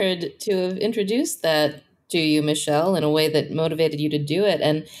honored to have introduced that to you, Michelle, in a way that motivated you to do it.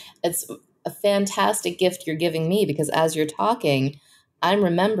 And it's a fantastic gift you're giving me, because as you're talking, I'm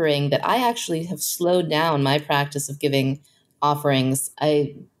remembering that I actually have slowed down my practice of giving offerings.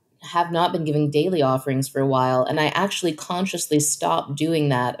 I have not been giving daily offerings for a while, and I actually consciously stopped doing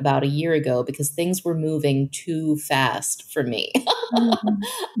that about a year ago because things were moving too fast for me. I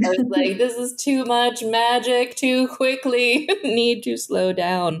was like, this is too much magic too quickly. Need to slow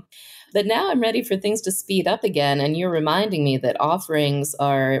down. But now I'm ready for things to speed up again, and you're reminding me that offerings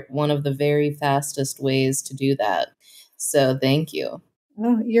are one of the very fastest ways to do that. So thank you.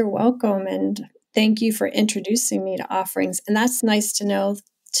 Oh, you're welcome. And thank you for introducing me to offerings. And that's nice to know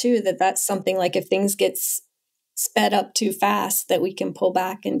too, that that's something like if things get sped up too fast, that we can pull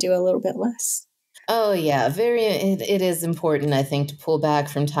back and do a little bit less. Oh yeah, it is important, I think, to pull back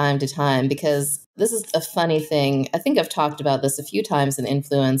from time to time, because this is a funny thing. I think I've talked about this a few times in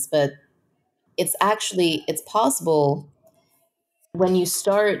Influence, but it's possible when you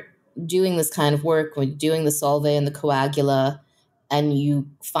start doing this kind of work, when doing the solve and the coagula, and you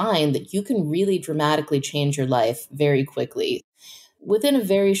find that you can really dramatically change your life very quickly. Within a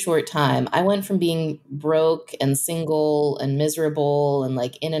very short time, I went from being broke and single and miserable and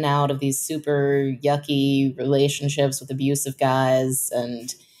like in and out of these super yucky relationships with abusive guys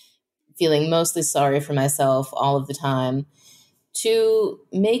and feeling mostly sorry for myself all of the time, to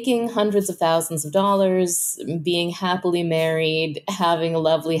making hundreds of thousands of dollars, being happily married, having a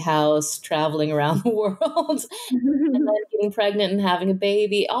lovely house, traveling around the world, and then getting pregnant and having a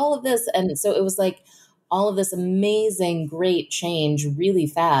baby, all of this. And so it was like all of this amazing, great change really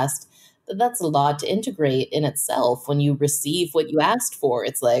fast. But that's a lot to integrate in itself when you receive what you asked for.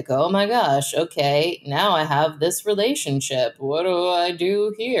 It's like, oh my gosh, okay, now I have this relationship. What do I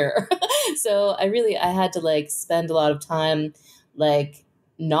do here? So I had to like spend a lot of time like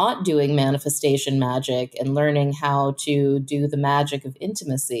not doing manifestation magic and learning how to do the magic of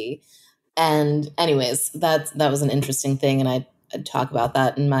intimacy. And anyways, that was an interesting thing. And I'd talk about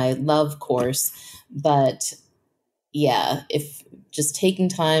that in my love course. But yeah, if just taking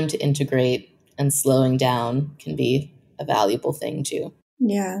time to integrate and slowing down can be a valuable thing too.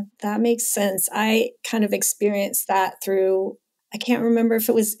 Yeah, that makes sense. I kind of experienced that through, I can't remember if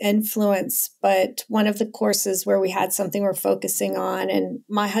it was Influence, but one of the courses where we had something we're focusing on. And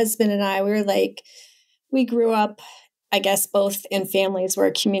my husband and I, we grew up, I guess, both in families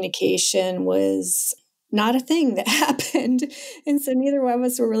where communication was not a thing that happened. And so neither one of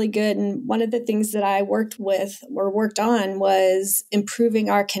us were really good. And one of the things that I worked on was improving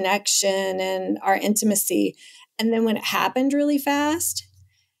our connection and our intimacy. And then when it happened really fast,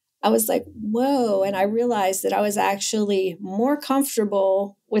 I was like, whoa. And I realized that I was actually more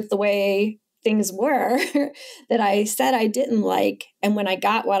comfortable with the way things were that I said I didn't like. And when I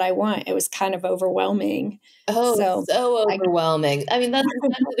got what I want, it was kind of overwhelming. Oh, So so I overwhelming. I mean, that's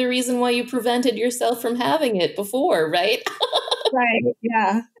exactly the reason why you prevented yourself from having it before, right? Right.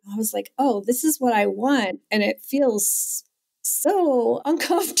 Yeah. I was like, oh, this is what I want. And it feels so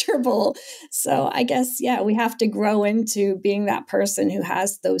uncomfortable. So I guess, yeah, we have to grow into being that person who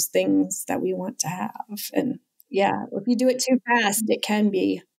has those things that we want to have. And yeah, if you do it too fast, it can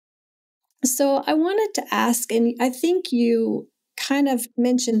be. So I wanted to ask, and I think you kind of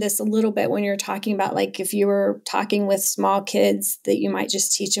mentioned this a little bit when you're talking about like if you were talking with small kids that you might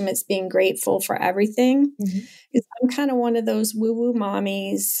just teach them it's being grateful for everything. Mhm. 'Cause I'm kind of one of those woo-woo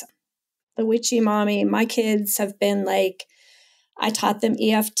mommies, the witchy mommy. My kids have been like, I taught them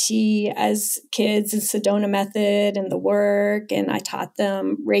EFT as kids and Sedona method and the work, and I taught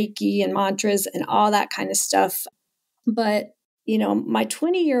them Reiki and mantras and all that kind of stuff. But, my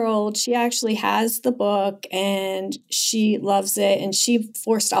 20-year-old, she actually has the book and she loves it. And she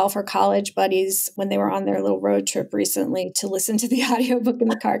forced all of her college buddies when they were on their little road trip recently to listen to the audiobook in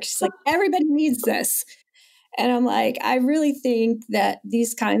the car. She's like, everybody needs this. And I'm like, I really think that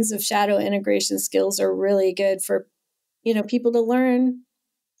these kinds of shadow integration skills are really good for, people to learn,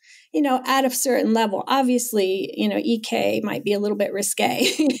 at a certain level. Obviously, EK might be a little bit risque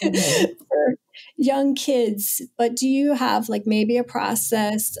Mhm. for young kids, but do you have like maybe a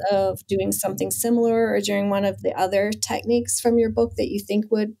process of doing something similar or during one of the other techniques from your book that you think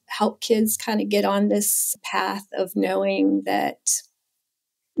would help kids kind of get on this path of knowing that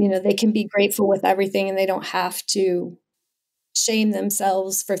they can be grateful with everything and they don't have to shame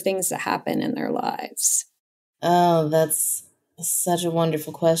themselves for things that happen in their lives? Oh, that's such a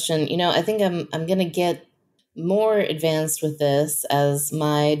wonderful question. I think I'm gonna get more advanced with this as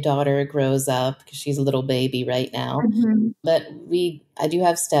my daughter grows up because she's a little baby right now. Mhm. But I do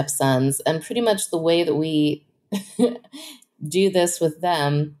have stepsons, and pretty much the way that we do this with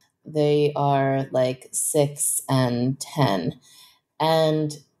them, they are like 6 and 10.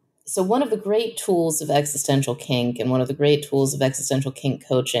 And so, one of the great tools of existential kink and one of the great tools of existential kink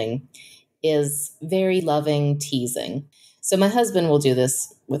coaching is very loving teasing. So, my husband will do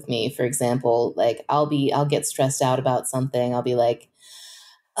this with me. For example, like I'll get stressed out about something. I'll be like,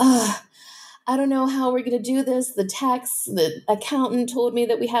 "Ah, I don't know how we're going to do this. The accountant told me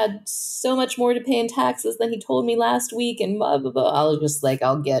that we had so much more to pay in taxes than he told me last week, and blah, blah, blah."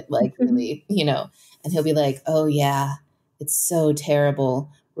 I'll get like really, and he'll be like, "Oh, yeah, it's so terrible.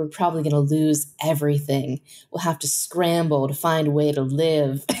 We're probably going to lose everything. We'll have to scramble to find a way to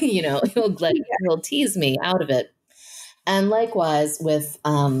live." He'll tease me out of it. And likewise with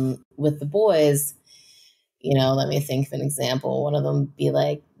the boys, let me think of an example. One of them be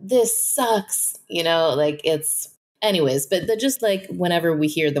like, "This sucks," like it's, anyways, but they're just like, whenever we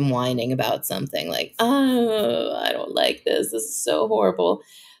hear them whining about something, like, "Oh, I don't like this. This is so horrible."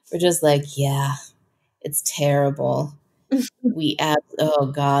 We're just like, "Yeah, it's terrible. Oh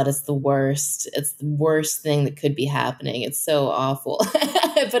God, it's the worst. It's the worst thing that could be happening. It's so awful."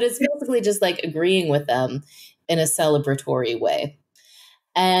 But it's basically just like agreeing with them in a celebratory way.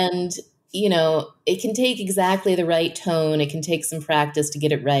 And, it can take exactly the right tone. It can take some practice to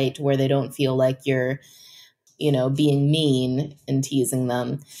get it right to where they don't feel like you're, being mean and teasing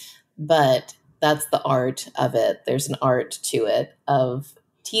them. But that's the art of it. There's an art to it of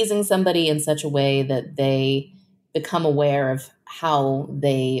teasing somebody in such a way that they become aware of how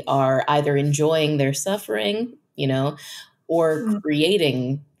they are either enjoying their suffering, or Mm.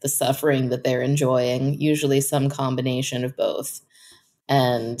 creating the suffering that they're enjoying, usually some combination of both.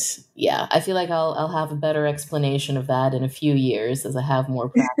 And yeah, I feel like I'll have a better explanation of that in a few years as I have more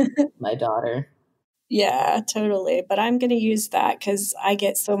practice with my daughter. Yeah, totally. But I'm going to use that because I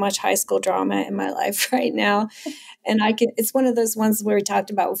get so much high school drama in my life right now. And it's one of those ones where we talked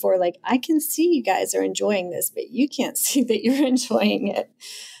about before, like, I can see you guys are enjoying this, but you can't see that you're enjoying it.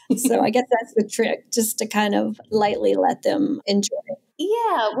 So I guess that's the trick, just to kind of lightly let them enjoy it.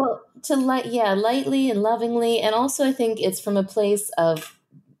 Yeah, well, lightly and lovingly, and also I think it's from a place of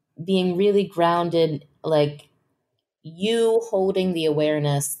being really grounded, like you holding the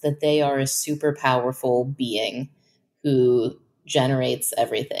awareness that they are a super powerful being who generates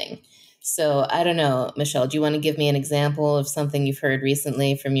everything. So I don't know, Michelle, do you want to give me an example of something you've heard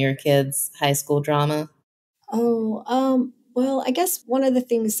recently from your kids' high school drama? Oh, well, I guess one of the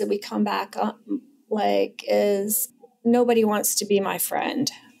things that we come back on, like, is nobody wants to be my friend.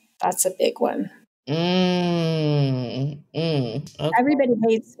 That's a big one. Okay. Everybody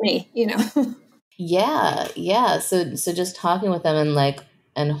hates me. Yeah, yeah. So just talking with them and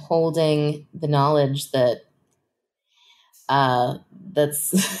and holding the knowledge that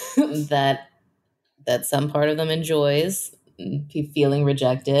that's that that some part of them enjoys feeling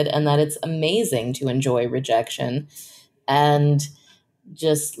rejected, and that it's amazing to enjoy rejection, and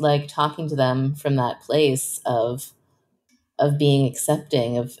just like talking to them from that place of being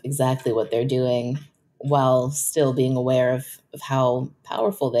accepting of exactly what they're doing while still being aware of how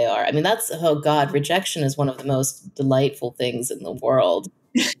powerful they are. I mean, that's, oh God, rejection is one of the most delightful things in the world.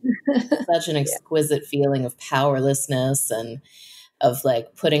 Such an Yeah. exquisite feeling of powerlessness and of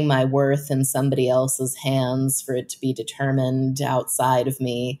like putting my worth in somebody else's hands for it to be determined outside of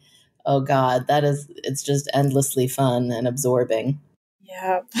me. Oh God, it's just endlessly fun and absorbing.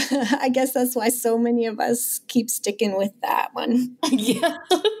 Yeah. I guess that's why so many of us keep sticking with that one. Yeah.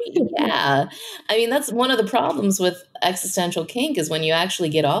 Yeah. I mean, that's one of the problems with existential kink is when you actually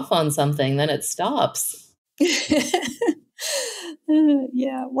get off on something, then it stops.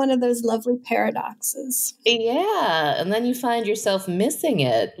 Yeah, one of those lovely paradoxes. Yeah. And then you find yourself missing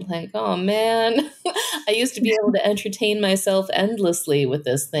it. Like, oh man, I used to be able to entertain myself endlessly with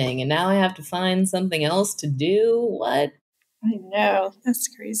this thing, and now I have to find something else to do. What? I know, that's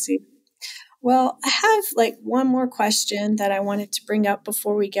crazy. Well, I have like one more question that I wanted to bring up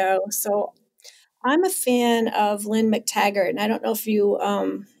before we go. So, I'm a fan of Lynn McTaggart, and I don't know if you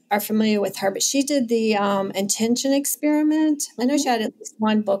are familiar with her, but she did the intention experiment. I know she had at least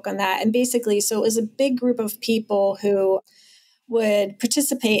one book on that. And basically, so it was a big group of people who would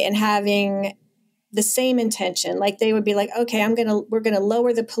participate in having the same intention. Like they would be like, okay, we're gonna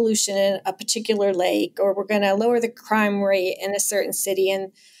lower the pollution in a particular lake, or we're gonna lower the crime rate in a certain city.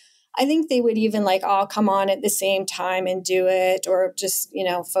 And I think they would even like all come on at the same time and do it, or just,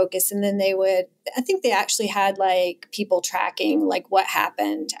 focus. And then I think they actually had like people tracking like what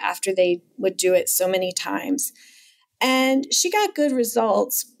happened after they would do it so many times. And she got good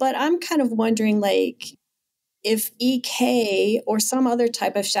results, but I'm kind of wondering like if EK or some other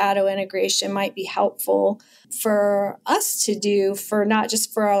type of shadow integration might be helpful for us to do, for not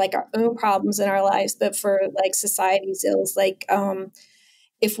just for like our own problems in our lives, but for like society's ills. Like,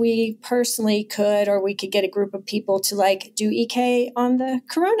 if we personally could, or we could get a group of people to like do EK on the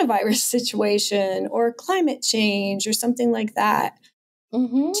coronavirus situation or climate change or something like that.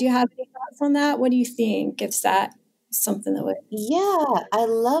 Mm-hmm. Do you have any thoughts on that? What do you think? If that something that would? Yeah, I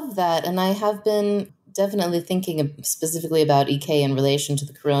love that. And I have been definitely thinking specifically about EK in relation to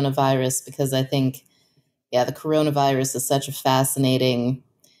the coronavirus because I think, yeah, the coronavirus is such a fascinating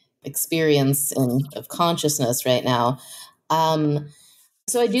experience of consciousness right now. Um,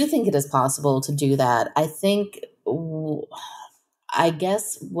 so I do think it is possible to do that. I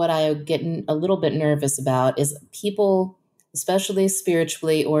guess what I get a little bit nervous about is people, especially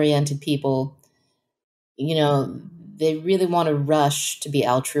spiritually oriented people, you know, they really want to rush to be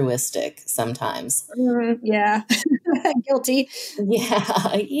altruistic sometimes. Yeah, guilty.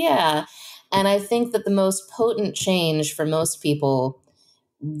 Yeah, yeah. And I think that the most potent change for most people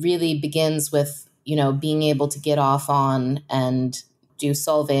really begins with, being able to get off on and do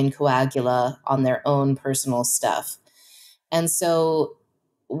solve and coagula on their own personal stuff. And so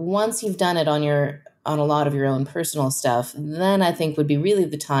once you've done it on a lot of your own personal stuff, then I think would be really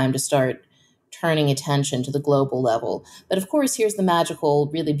the time to start turning attention to the global level. But of course, here's the magical,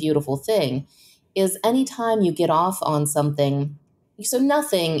 really beautiful thing is anytime you get off on something, so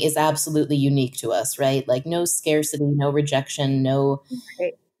nothing is absolutely unique to us, right? Like no scarcity, no rejection, no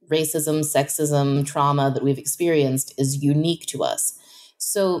Right. racism, sexism, trauma that we've experienced is unique to us.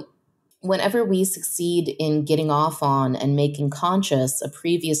 So whenever we succeed in getting off on and making conscious a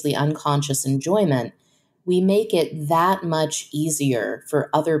previously unconscious enjoyment, we make it that much easier for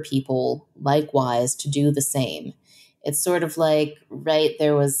other people likewise to do the same. It's sort of like, right,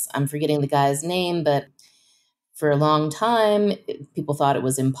 I'm forgetting the guy's name, but for a long time, people thought it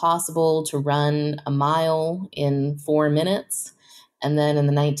was impossible to run a mile in 4 minutes. And then in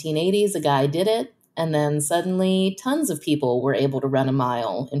the 1980s, a guy did it. And then suddenly, tons of people were able to run a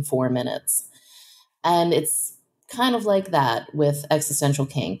mile in 4 minutes. And it's kind of like that with existential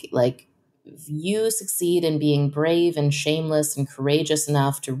kink. Like, if you succeed in being brave and shameless and courageous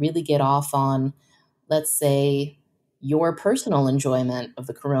enough to really get off on, let's say, your personal enjoyment of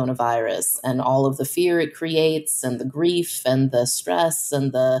the coronavirus and all of the fear it creates and the grief and the stress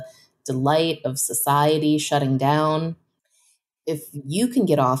and the delight of society shutting down. If you can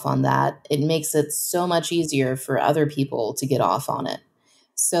get off on that, it makes it so much easier for other people to get off on it.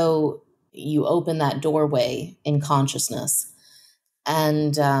 So you open that doorway in consciousness.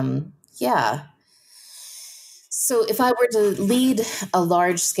 And yeah. So if I were to lead a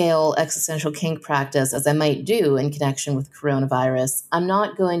large-scale existential kink practice, as I might do in connection with coronavirus, I'm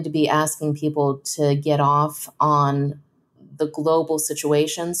not going to be asking people to get off on the global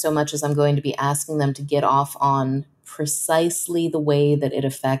situation so much as I'm going to be asking them to get off on precisely the way that it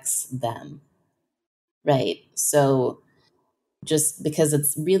affects them. Right. So just because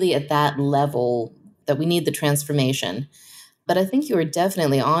it's really at that level that we need the transformation. But I think you were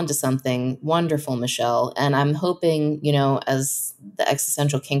definitely on to something wonderful, Michelle. And I'm hoping, as the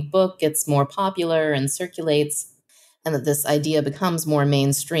Existential Kink book gets more popular and circulates, and that this idea becomes more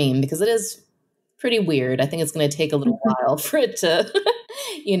mainstream, because it is pretty weird. I think it's going to take a little while for it to,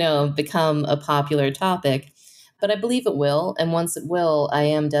 become a popular topic. But I believe it will. And once it will, I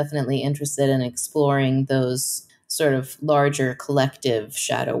am definitely interested in exploring those sort of larger collective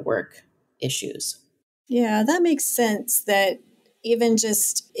shadow work issues. Yeah, that makes sense, that even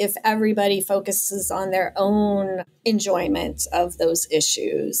just if everybody focuses on their own enjoyment of those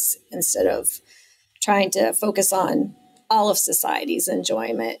issues instead of trying to focus on all of society's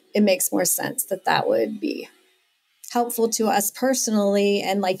enjoyment, it makes more sense that that would be helpful to us personally.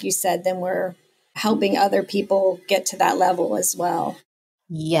 And like you said, then we're helping other people get to that level as well.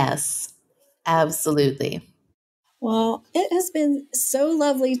 Yes, absolutely. Well, it has been so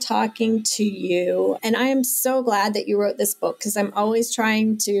lovely talking to you. And I am so glad that you wrote this book, because I'm always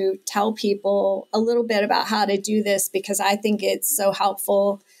trying to tell people a little bit about how to do this, because I think it's so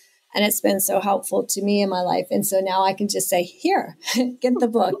helpful. And it's been so helpful to me in my life. And so now I can just say, here, get the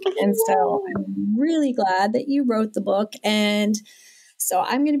book. And so I'm really glad that you wrote the book. And so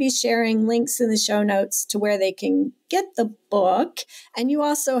I'm going to be sharing links in the show notes to where they can get the book. And you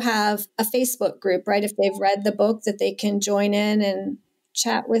also have a Facebook group, right? If they've read the book, that they can join in and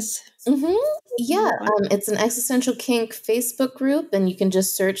chat with. Mm-hmm. Yeah, it's an Existential Kink Facebook group, and you can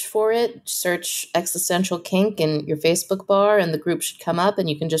just search for it. Search Existential Kink in your Facebook bar, and the group should come up, and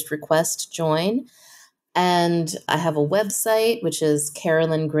you can just request join. And I have a website, which is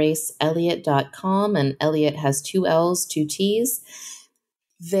carolyngraceelliott.com, and Elliott has 2 L's, 2 T's.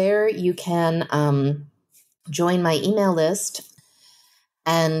 There you can join my email list.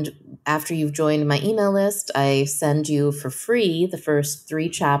 And after you've joined my email list, I send you for free the first 3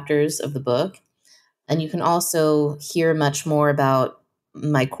 chapters of the book. And you can also hear much more about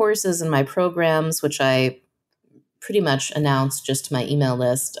my courses and my programs, which I pretty much announce just to my email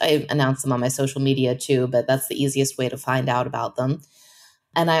list. I announce them on my social media too, but that's the easiest way to find out about them.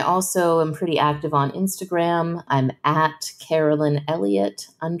 And I also am pretty active on Instagram. I'm at Carolyn Elliott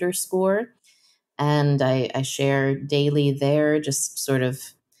 _. And I share daily there, just sort of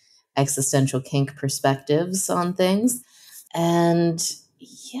existential kink perspectives on things. And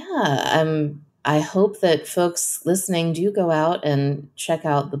yeah, I hope that folks listening do go out and check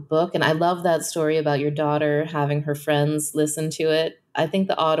out the book. And I love that story about your daughter having her friends listen to it. I think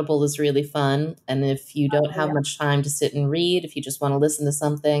the Audible is really fun. And if you don't have much time to sit and read, if you just want to listen to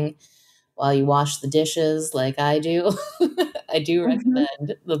something while you wash the dishes like I do, I do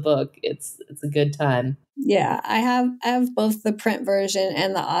recommend the book. It's a good time. Yeah, I have both the print version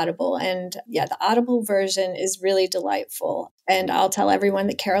and the Audible. And yeah, the Audible version is really delightful. And I'll tell everyone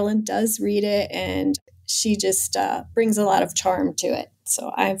that Carolyn does read it, and she just brings a lot of charm to it.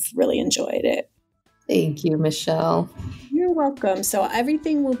 So I've really enjoyed it. Thank you, Michelle. You're welcome. So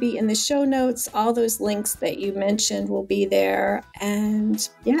everything will be in the show notes. All those links that you mentioned will be there. And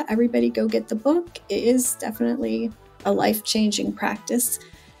yeah, everybody go get the book. It is definitely a life-changing practice.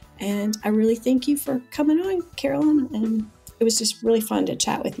 And I really thank you for coming on, Carolyn. And it was just really fun to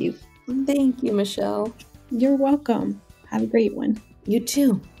chat with you. Thank you, Michelle. You're welcome. Have a great one. You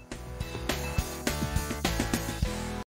too.